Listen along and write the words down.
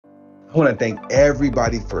I want to thank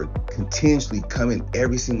everybody for continuously coming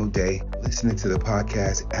every single day, listening to the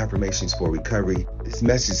podcast, Affirmations for Recovery. This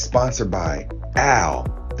message is sponsored by Al,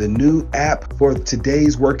 the new app for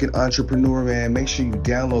today's working entrepreneur, man. Make sure you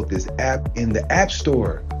download this app in the App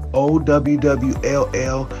Store,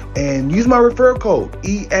 OWWLL, and use my referral code,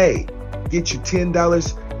 EA. Get you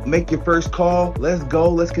 $10, make your first call. Let's go.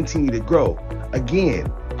 Let's continue to grow.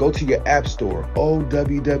 Again, go to your App Store,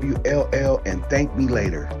 OWWLL, and thank me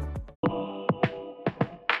later.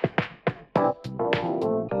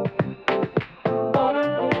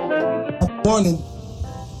 Morning.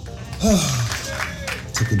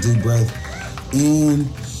 Take a deep breath in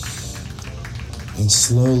and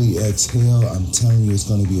slowly exhale. I'm telling you, it's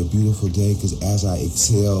going to be a beautiful day because as I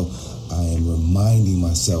exhale, I am reminding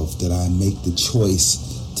myself that I make the choice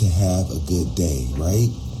to have a good day, right?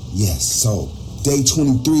 Yes. So day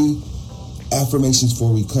 23, affirmations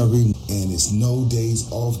for recovery, and it's no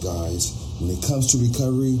days off, guys. When it comes to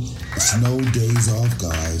recovery, it's no days off,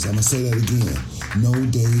 guys. I'm going to say that again. No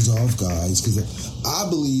days off, guys, because I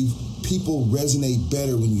believe people resonate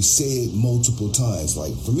better when you say it multiple times.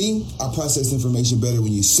 Like for me, I process information better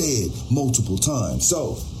when you say it multiple times.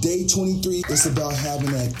 So day 23, it's about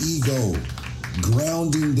having that ego,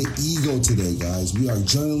 grounding the ego today, guys. We are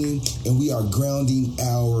journaling and we are grounding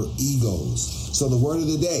our egos. So the word of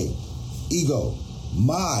the day, ego.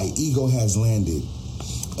 My ego has landed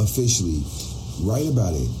officially. Write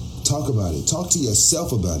about it. Talk about it. Talk to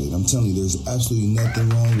yourself about it. I'm telling you, there's absolutely nothing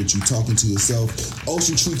wrong with you talking to yourself.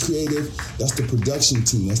 Ocean Tree Creative, that's the production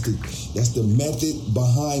team. That's the method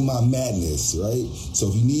behind my madness, right? So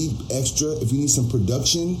if you need if you need some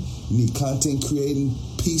production, you need content creating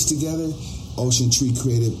piece together, Ocean Tree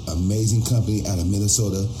Creative, amazing company out of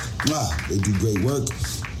Minnesota. They do great work.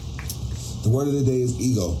 The word of the day is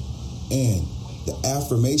ego. And the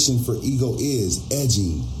affirmation for ego is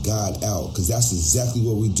edging God out, because that's exactly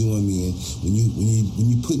what we're doing, man. When you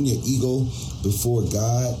putting your ego before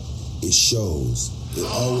God, it shows. It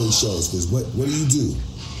always shows. Because what do you do?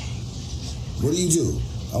 What do you do?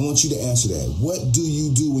 I want you to answer that. What do you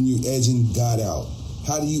do when you're edging God out?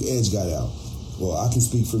 How do you edge God out? Well, I can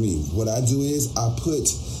speak for me. What I do is I put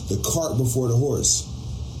the cart before the horse.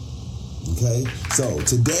 Okay? So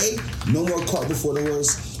today, no more cart before the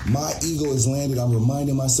horse. My ego is landed. I'm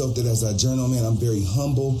reminding myself that as I journal, man, I'm very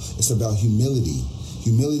humble. It's about humility.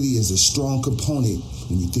 Humility is a strong component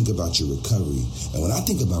when you think about your recovery. And when I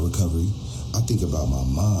think about recovery, I think about my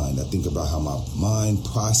mind. I think about how my mind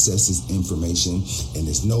processes information, and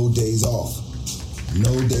there's no days off.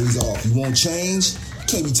 No days off. You won't change?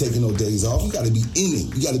 Can't be taking no days off. You got to be in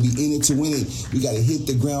it. You got to be in it to win it. You got to hit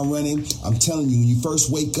the ground running. I'm telling you, when you first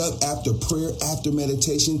wake up after prayer, after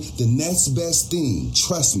meditation, the next best thing,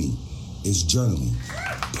 trust me, is journaling.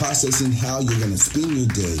 Processing how you're going to spend your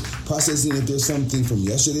day. Processing if there's something from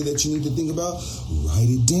yesterday that you need to think about, write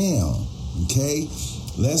it down. Okay?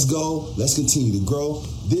 Let's go. Let's continue to grow.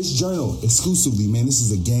 This journal exclusively, man, this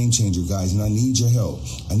is a game changer, guys, and I need your help.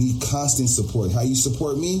 I need constant support. How you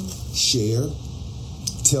support me? Share.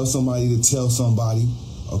 Tell somebody to tell somebody,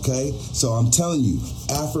 okay? So I'm telling you,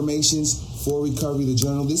 Affirmations for Recovery, the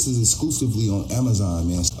journal, this is exclusively on Amazon,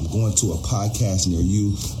 man. I'm going to a podcast near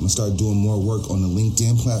you. I'm going to start doing more work on the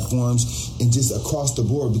LinkedIn platforms and just across the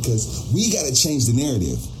board, because we got to change the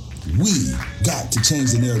narrative. We got to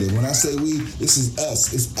change the narrative. When I say we, this is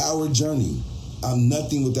us. It's our journey. I'm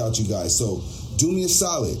nothing without you guys. So do me a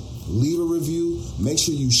solid. Leave a review. Make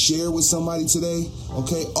sure you share with somebody today.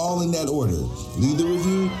 Okay? All in that order. Leave the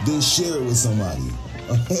review, then share it with somebody.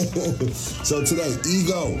 So today,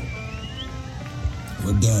 ego.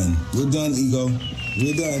 We're done. We're done, ego.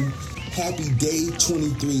 We're done. Happy day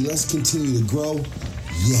 23. Let's continue to grow.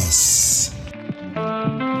 Yes.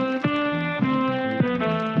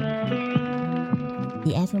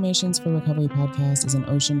 The Affirmations for Recovery podcast is an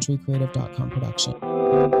OceanTreeCreative.com production.